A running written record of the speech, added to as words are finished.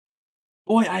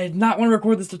Boy, I did not want to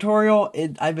record this tutorial.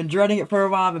 I've been dreading it for a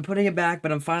while. I've been putting it back,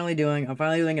 but I'm finally doing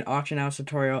an auction house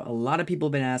tutorial. A lot of people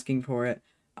have been asking for it.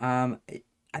 Um,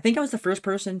 I think I was the first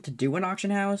person to do an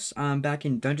auction house back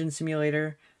in Dungeon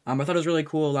Simulator. I thought it was really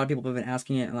cool. A lot of people have been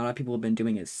asking it, and a lot of people have been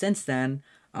doing it since then.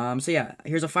 So yeah,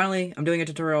 I'm doing a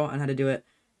tutorial on how to do it.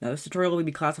 Now, this tutorial will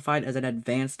be classified as an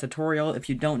advanced tutorial. If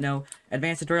you don't know,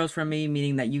 advanced tutorials from me,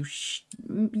 meaning that you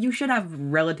should have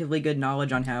relatively good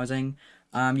knowledge on housing.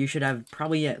 You should have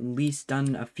probably at least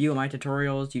done a few of my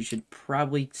tutorials. You should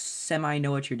probably semi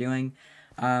know what you're doing.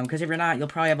 Because if you're not, you'll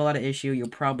probably have a lot of issue. You'll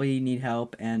probably need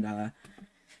help, and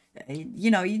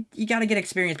you gotta get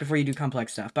experience before you do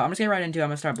complex stuff. But I'm just gonna get right into it. I'm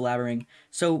gonna start blabbering.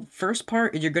 So first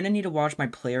part is you're gonna need to watch my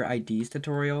player IDs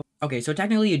tutorial. Okay, so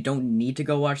technically you don't need to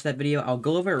go watch that video. I'll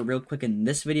go over it real quick in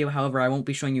this video. However, I won't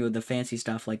be showing you the fancy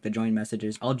stuff like the join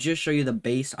messages. I'll just show you the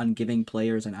base on giving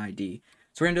players an ID.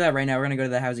 So we're gonna do that right now. We're gonna go to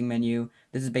the housing menu.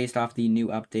 This is based off the new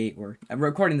update, or I'm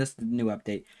recording this new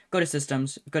update. Go to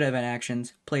systems, go to event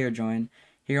actions, player join.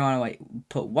 Here you want to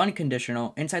put one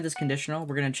conditional. Inside this conditional,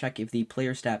 we're going to check if the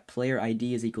player stat player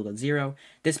ID is equal to 0.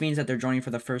 This means that they're joining for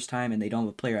the first time and they don't have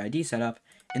a player ID set up.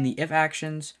 In the if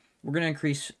actions, we're going to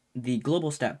increase the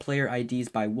global stat player IDs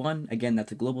by 1. Again,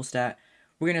 that's a global stat.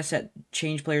 We're going to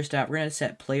change player stat. We're going to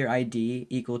set player ID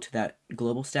equal to that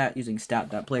global stat using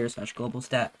stat.player/global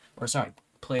stat. Or sorry,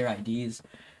 player IDs.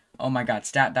 Oh my god,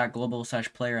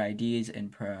 stat.global/player IDs in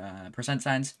percent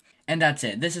signs. And that's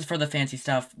it. This is for the fancy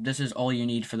stuff. This is all you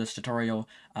need for this tutorial.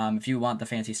 If you want the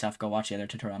fancy stuff, go watch the other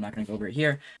tutorial. I'm not going to go over it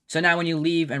here. So now when you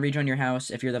leave and rejoin your house,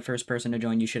 if you're the first person to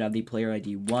join, you should have the player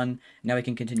ID 1. Now we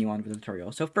can continue on with the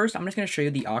tutorial. So first, I'm just going to show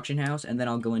you the auction house, and then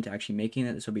I'll go into actually making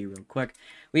it. This will be real quick.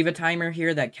 We have a timer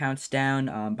here that counts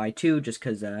down by 2, just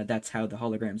because that's how the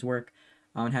holograms work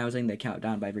on housing. They count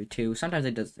down by every 2. Sometimes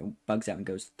it bugs out and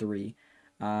goes 3.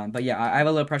 But yeah, I have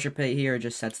a little pressure plate here. It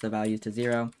just sets the values to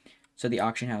 0. So the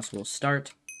auction house will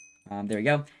start. There we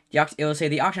go. It will say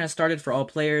the auction has started for all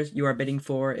players you are bidding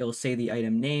for. It will say the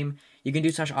item name. You can do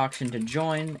 /auction to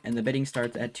join, and the bidding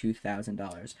starts at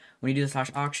 $2,000. When you do the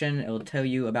 /auction, it will tell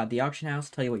you about the auction house,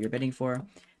 tell you what you're bidding for.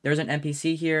 There's an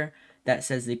NPC here that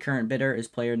says the current bidder is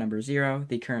player number 0.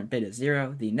 The current bid is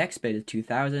 0. The next bid is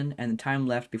 2,000, and the time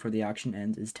left before the auction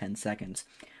ends is 10 seconds.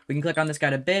 We can click on this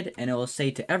guy to bid, and it will say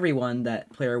to everyone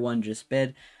that player 1 just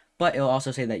bid. But it'll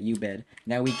also say that you bid.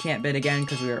 Now we can't bid again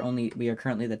because we are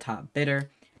currently the top bidder.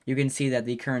 You can see that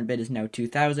the current bid is now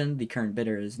 2,000. The current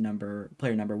bidder is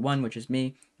player number 1, which is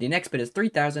me. The next bid is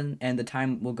 3,000, and the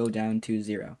time will go down to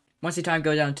 0. Once the time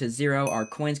goes down to 0, our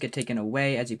coins get taken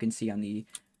away, as you can see on the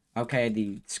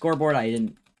scoreboard.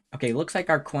 Okay, looks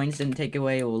like our coins didn't take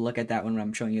away. We'll look at that when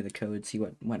I'm showing you the code, see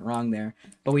what went wrong there.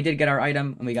 But we did get our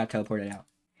item, and we got teleported out.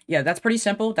 Yeah, that's pretty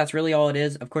simple. That's really all it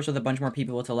is. Of course, with a bunch more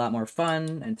people, it's a lot more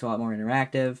fun, and it's a lot more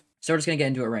interactive. So we're just going to get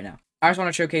into it right now. I just want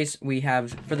to showcase we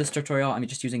have, for this tutorial, I'm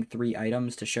just using 3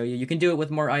 items to show you. You can do it with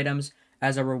more items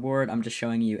as a reward. I'm just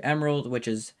showing you Emerald, which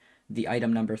is the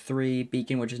item number 3,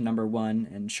 Beacon, which is number 1,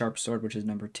 and Sharp Sword, which is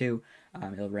number 2.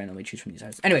 It'll randomly choose from these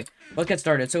items. Anyway, let's get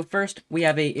started. So first, we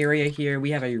have a area here.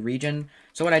 We have a region.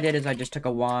 So what I did is I just took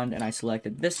a wand, and I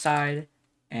selected this side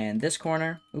and this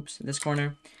corner. Oops, this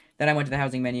corner. Then I went to the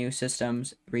housing menu,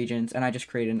 systems, regions, and I just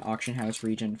created an auction house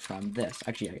region from this.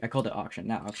 Actually, I called it auction,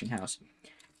 not auction house.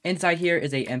 Inside here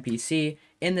is a NPC.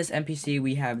 In this NPC,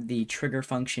 we have the trigger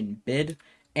function bid,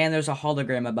 and there's a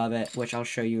hologram above it, which I'll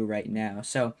show you right now.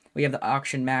 So we have the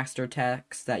auction master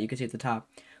text that you can see at the top.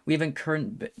 We have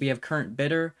current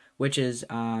bidder, which is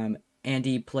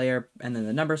Andy player, and then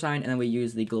the number sign, and then we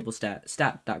use the global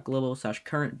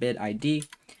stat.global/current bid ID.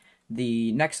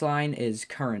 The next line is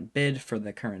current bid for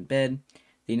the current bid.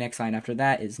 The next line after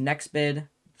that is next bid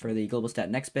for the global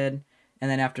stat next bid. And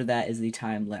then after that is the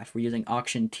time left. We're using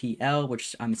auction TL,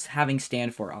 which I'm having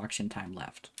stand for auction time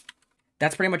left.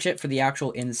 That's pretty much it for the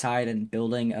actual inside and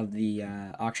building of the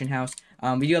auction house.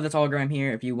 We do have this hologram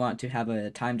here if you want to have a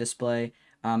time display.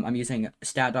 I'm using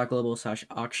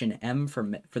stat.global/auction M for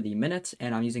the minutes,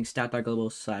 and I'm using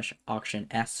stat.global/auction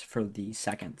S for the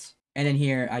seconds. And in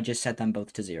here, I just set them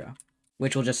both to 0,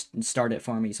 which will just start it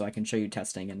for me so I can show you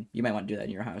testing. And you might want to do that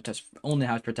in your house, only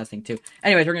house for testing too.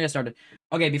 Anyways, we're going to get started.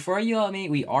 Okay, before you yell at me,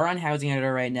 we are on Housing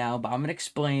Editor right now, but I'm going to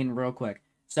explain real quick.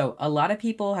 So a lot of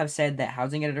people have said that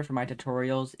Housing Editor for my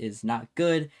tutorials is not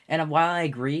good. And while I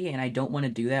agree, and I don't want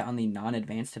to do that on the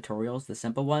non-advanced tutorials, the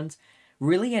simple ones,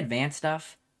 really advanced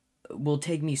stuff will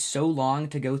take me so long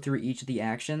to go through each of the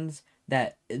actions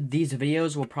that these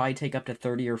videos will probably take up to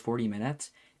 30 or 40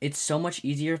 minutes. It's so much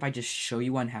easier if I just show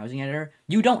you on Housing Editor.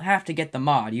 You don't have to get the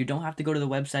mod. You don't have to go to the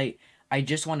website. I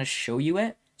just want to show you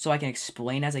it so I can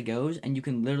explain as it goes, and you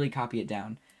can literally copy it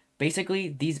down. Basically,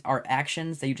 these are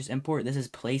actions that you just import. This is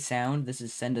play sound. This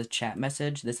is send a chat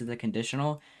message. This is a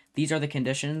conditional. These are the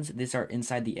conditions. These are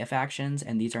inside the if actions,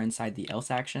 and these are inside the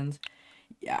else actions.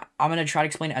 Yeah, I'm going to try to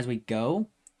explain it as we go.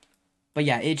 But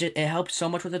yeah, it helps so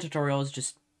much with the tutorials.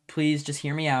 Just please just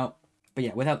hear me out. But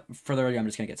yeah, without further ado, I'm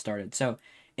just going to get started. So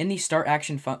in the start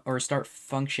auction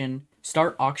function,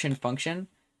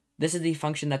 this is the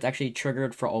function that's actually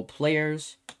triggered for all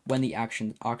players when the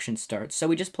auction starts. So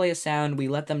we just play a sound, we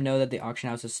let them know that the auction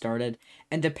house has started,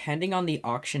 and depending on the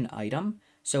auction item,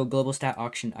 so global stat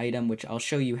auction item, which I'll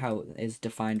show you how it is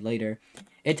defined later,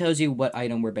 it tells you what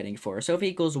item we're bidding for. So if it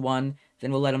equals 1,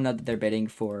 then we'll let them know that they're bidding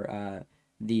for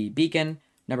the beacon,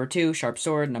 number 2, sharp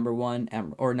sword, number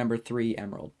 1, or number 3,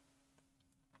 emerald.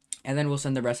 And then we'll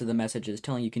send the rest of the messages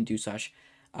telling you can do such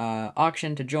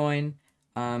auction to join,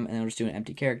 and then we'll just do an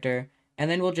empty character. And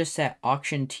then we'll just set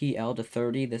auction TL to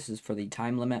 30. This is for the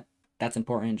time limit. That's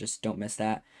important. Just don't miss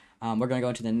that. We're going to go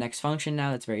into the next function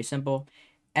now. That's very simple.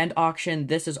 End auction.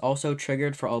 This is also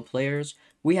triggered for all players.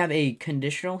 We have a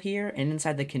conditional here, and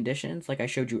inside the conditions, like I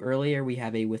showed you earlier, we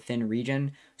have a within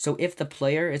region. So if the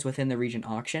player is within the region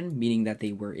auction, meaning that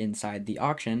they were inside the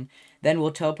auction, then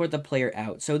we'll teleport the player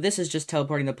out. So this is just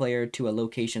teleporting the player to a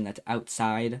location that's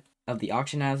outside of the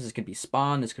auction house. This could be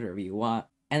spawn, this could be whatever you want.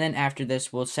 And then after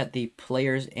this, we'll set the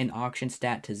players in auction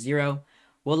stat to 0.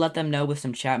 We'll let them know with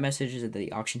some chat messages that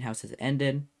the auction house has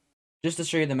ended. Just to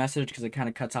show you the message, because it kind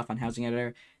of cuts off on housing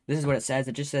editor, this is what it says.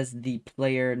 It just says the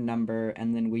player number,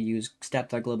 and then we use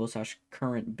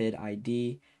stat.global/current bid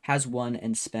ID has 1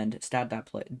 and spend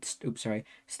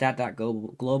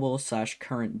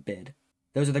stat.global/current bid.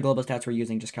 Those are the global stats we're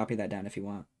using. Just copy that down if you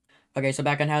want. Okay, so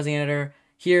back on housing editor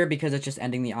here, because it's just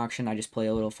ending the auction, I just play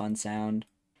a little fun sound.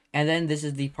 And then this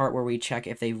is the part where we check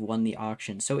if they've won the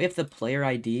auction. So if the player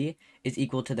ID is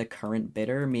equal to the current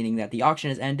bidder, meaning that the auction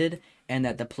has ended and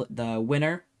that the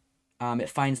winner, it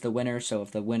finds the winner. So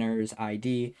if the winner's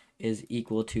ID is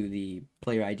equal to the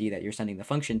player ID that you're sending the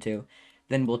function to,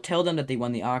 then we'll tell them that they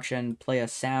won the auction, play a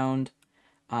sound.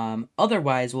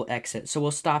 Otherwise, we'll exit. So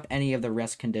we'll stop any of the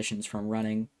rest conditions from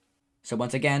running. So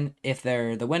once again, if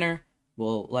they're the winner,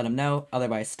 we'll let them know.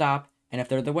 Otherwise, stop. And if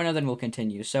they're the winner, then we'll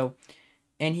continue. So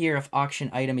in here, if auction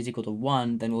item is equal to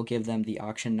 1, then we'll give them the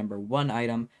auction number 1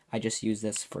 item. I just use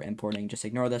this for importing. Just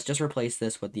ignore this. Just replace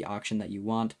this with the auction that you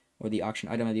want, or the auction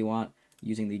item that you want,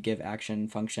 using the give action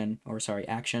function, or sorry,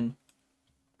 action.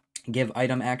 Give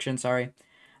item action, sorry.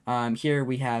 Here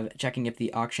we have checking if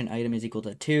the auction item is equal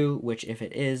to 2, which if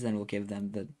it is, then we'll give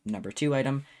them the number 2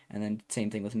 item, and then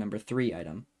same thing with number 3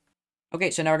 item.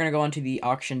 Okay, so now we're going to go on to the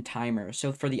auction timer.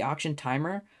 So for the auction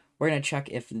timer, we're going to check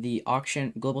if the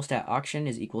auction global stat auction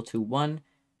is equal to 1,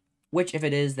 which if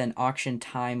it is, then auction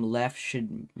time left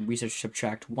should research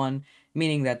subtract 1,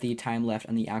 meaning that the time left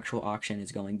on the actual auction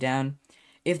is going down.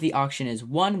 If the auction is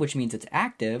 1, which means it's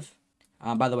active,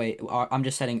 by the way, I'm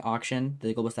just setting auction,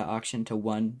 the global stat auction, to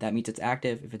 1. That means it's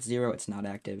active. If it's 0, it's not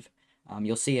active.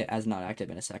 You'll see it as not active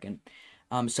in a second.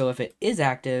 So if it is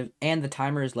active and the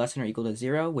timer is less than or equal to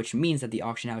 0, which means that the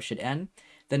auction house should end,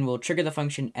 then we'll trigger the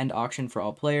function end auction for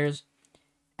all players,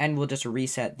 and we'll just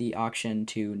reset the auction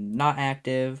to not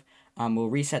active. We'll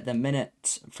reset the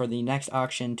minutes for the next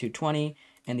auction to 20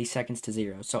 and the seconds to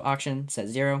 0. So auction set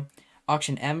 0,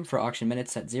 auction M for auction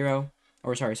minutes set 0,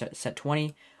 or sorry, set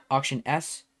 20, auction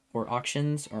S or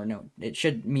auctions, or no, it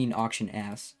should mean auction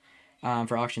S,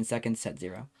 for auction seconds set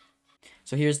 0.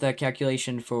 So here's the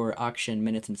calculation for auction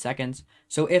minutes and seconds.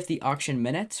 So if the auction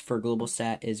minutes for global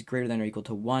stat is greater than or equal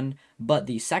to 1, but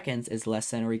the seconds is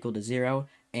less than or equal to 0,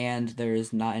 and there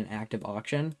is not an active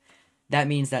auction, that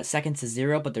means that seconds is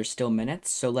 0, but there's still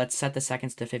minutes. So let's set the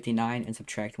seconds to 59 and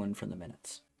subtract 1 from the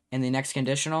minutes. In the next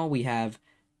conditional, we have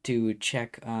to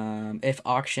check if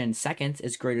auction seconds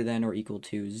is greater than or equal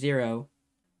to 0,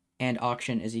 and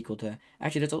auction is equal to...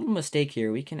 Actually, there's a little mistake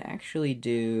here. We can actually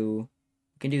do...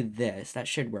 We can do this. That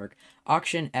should work.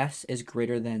 Auction S is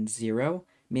greater than 0,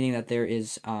 meaning that there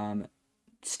is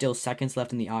still seconds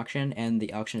left in the auction, and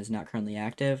the auction is not currently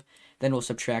active. Then we'll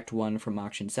subtract 1 from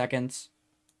auction seconds.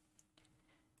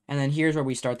 And then here's where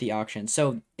we start the auction.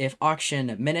 So if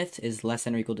auction minutes is less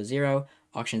than or equal to 0,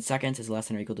 auction seconds is less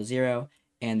than or equal to 0,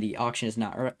 and the auction is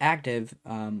not active,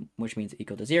 which means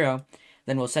equal to 0,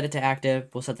 then we'll set it to active.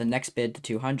 We'll set the next bid to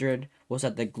 200. We'll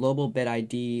set the global bid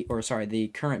ID, or sorry, the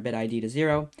current bid ID to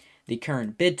 0, the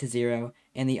current bid to 0,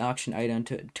 and the auction item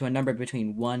to a number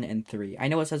between 1 and 3. I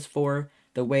know it says 4.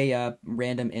 The way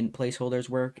random int placeholders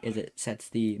work is it sets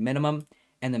the minimum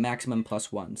and the maximum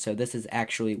plus 1. So this is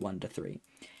actually 1 to 3.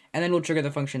 And then we'll trigger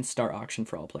the function start auction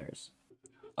for all players.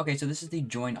 Okay, so this is the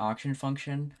join auction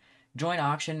function. Join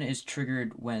auction is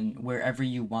triggered wherever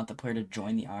you want the player to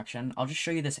join the auction. I'll just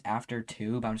show you this after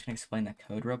too, but I'm just going to explain the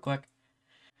code real quick.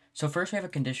 So first we have a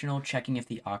conditional checking if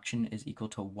the auction is equal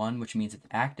to 1, which means it's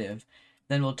active.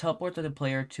 Then we'll teleport the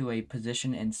player to a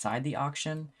position inside the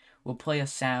auction. We'll play a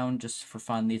sound just for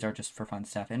fun. These are just for fun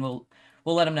stuff. And we'll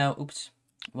let them know,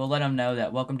 we'll let them know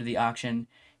that welcome to the auction.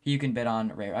 Here you can bid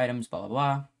on rare items, blah, blah,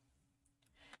 blah.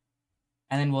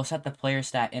 And then we'll set the player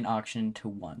stat in auction to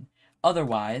 1.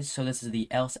 Otherwise, so this is the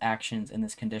else actions in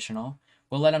this conditional,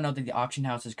 we'll let them know that the auction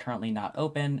house is currently not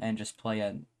open and just play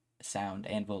a sound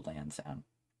and we'll land sound.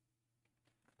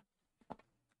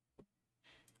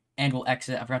 And we'll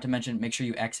exit. I forgot to mention, make sure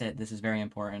you exit. This is very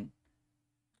important.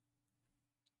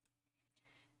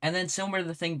 And then similar to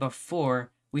the thing before,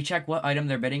 we check what item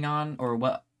they're bidding on or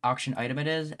what auction item it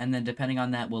is. And then depending on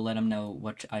that, we'll let them know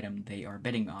which item they are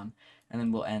bidding on. And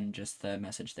then we'll end just the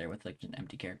message there with like an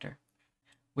empty character.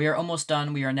 We are almost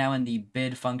done. We are now in the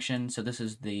bid function. So this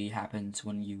is the happens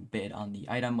when you bid on the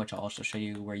item, which I'll also show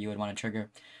you where you would want to trigger.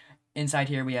 Inside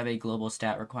here, we have a global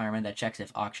stat requirement that checks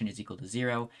if auction is equal to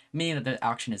 0, meaning that the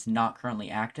auction is not currently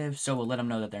active. So we'll let them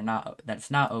know that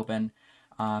it's not open,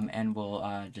 and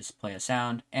we'll just play a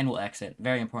sound and we'll exit.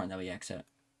 Very important that we exit.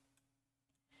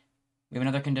 We have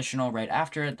another conditional right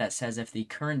after it that says if the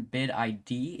current bid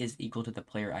ID is equal to the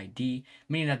player ID,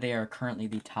 meaning that they are currently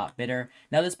the top bidder.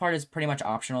 Now this part is pretty much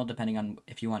optional depending on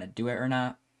if you want to do it or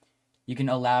not. You can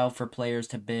allow for players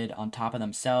to bid on top of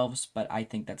themselves, but I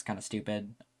think that's kind of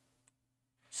stupid.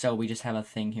 So we just have a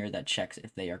thing here that checks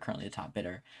if they are currently the top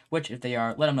bidder, which if they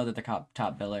are, let them know that they're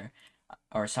top bidder,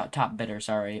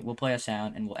 sorry. We'll play a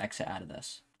sound and we'll exit out of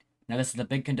this. Now this is the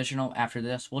big conditional. After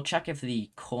this, we'll check if the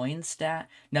coin stat.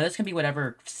 Now this can be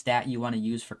whatever stat you want to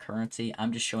use for currency.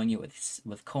 I'm just showing you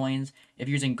with coins. If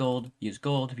you're using gold, use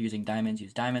gold. If you're using diamonds,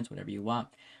 use diamonds, whatever you want.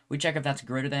 We check if that's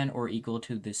greater than or equal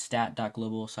to the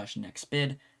stat.global/next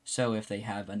bid. So if they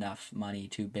have enough money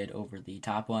to bid over the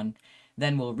top one.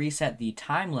 Then we'll reset the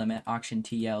time limit, auction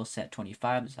TL set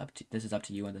 25. This is up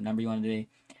to you and the number you want to do.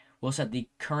 We'll set the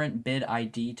current bid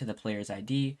ID to the player's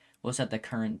ID. We'll set the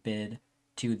current bid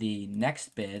to the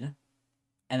next bid,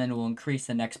 and then we'll increase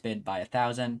the next bid by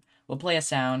 1,000. We'll play a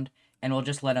sound, and we'll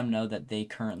just let them know that they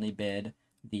currently bid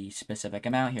the specific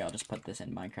amount. Here, I'll just put this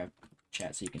in Minecraft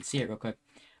chat so you can see it real quick.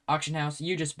 Auction house,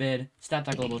 you just bid,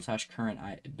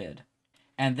 stat.global/current bid.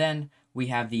 And then we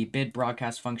have the bid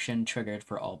broadcast function triggered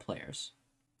for all players.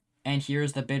 And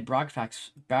here's the bid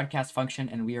broadcast function,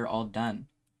 and we are all done.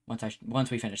 Once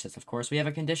we finish this, of course, we have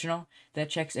a conditional that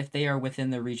checks if they are within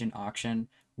the region auction,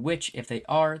 which if they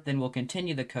are, then we'll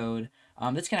continue the code.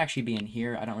 This can actually be in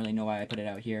here. I don't really know why I put it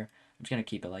out here. I'm just going to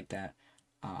keep it like that.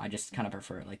 I just kind of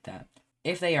prefer it like that.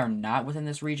 If they are not within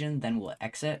this region, then we'll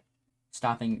exit,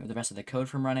 stopping the rest of the code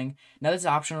from running. Now this is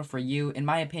optional for you. In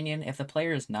my opinion, if the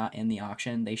player is not in the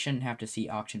auction, they shouldn't have to see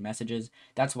auction messages.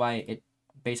 That's why it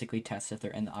basically tests if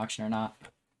they're in the auction or not.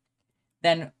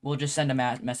 Then we'll just send a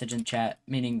message in chat,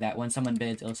 meaning that when someone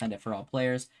bids, it'll send it for all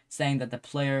players, saying that the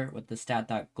player with the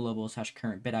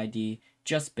stat.global/current bid ID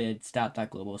just bid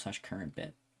stat.global/current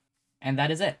bid. And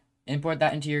that is it. Import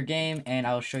that into your game, and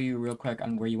I'll show you real quick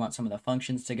on where you want some of the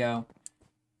functions to go.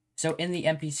 So in the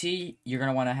NPC, you're going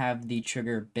to want to have the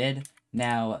trigger bid.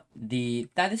 Now,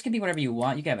 this can be whatever you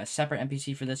want. You can have a separate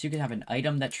NPC for this. You can have an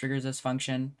item that triggers this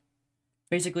function.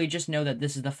 Basically, just know that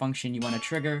this is the function you want to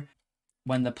trigger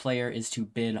when the player is to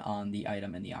bid on the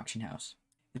item in the auction house.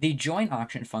 The join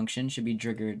auction function should be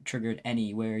triggered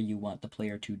anywhere you want the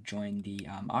player to join the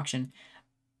auction.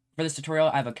 For this tutorial,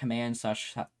 I have a command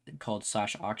called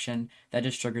 /auction that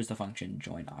just triggers the function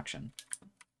join auction.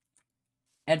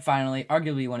 And finally,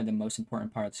 arguably one of the most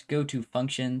important parts, go to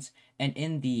functions, and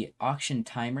in the auction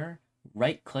timer,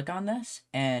 right click on this,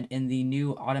 and in the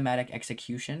new automatic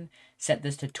execution, set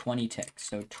this to 20 ticks.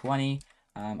 So 20,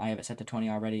 I have it set to 20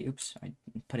 already. Oops, I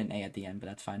put an A at the end, but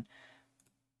that's fine.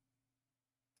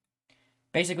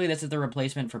 Basically, this is the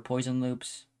replacement for poison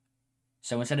loops.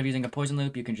 So instead of using a poison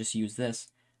loop, you can just use this.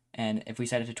 And if we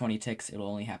set it to 20 ticks, it'll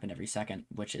only happen every second,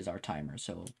 which is our timer.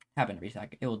 So it'll happen every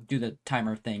second. It will do the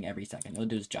timer thing every second. It'll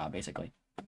do its job, basically.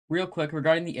 Real quick,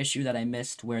 regarding the issue that I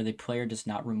missed where the player does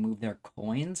not remove their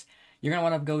coins, you're going to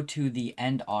want to go to the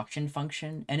end auction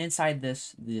function. And inside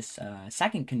this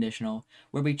second conditional,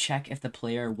 where we check if the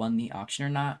player won the auction or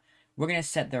not, we're going to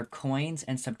set their coins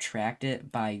and subtract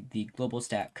it by the global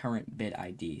stat current bid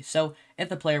ID. So if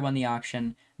the player won the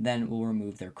auction, then we'll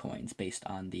remove their coins based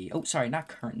on the, oh, sorry, not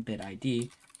current bid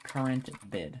ID, current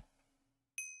bid.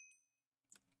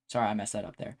 Sorry, I messed that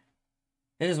up there.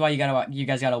 This is why you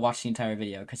guys gotta watch the entire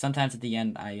video, because sometimes at the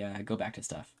end I go back to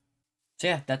stuff. So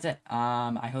yeah, that's it.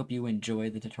 I hope you enjoy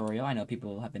the tutorial. I know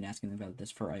people have been asking about this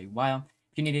for a while.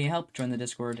 If you need any help, join the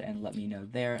Discord and let me know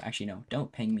there. Actually, no,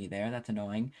 don't ping me there. That's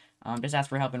annoying. Just ask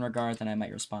for help in regards and I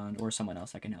might respond, or someone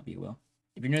else that can help you will.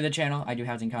 If you're new to the channel, I do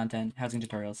housing content, housing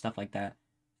tutorials, stuff like that.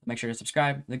 Make sure to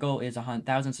subscribe. The goal is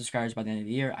 1,000 subscribers by the end of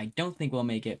the year. I don't think we'll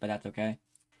make it, but that's okay.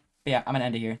 But yeah, I'm going to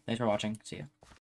end it here. Thanks for watching. See ya.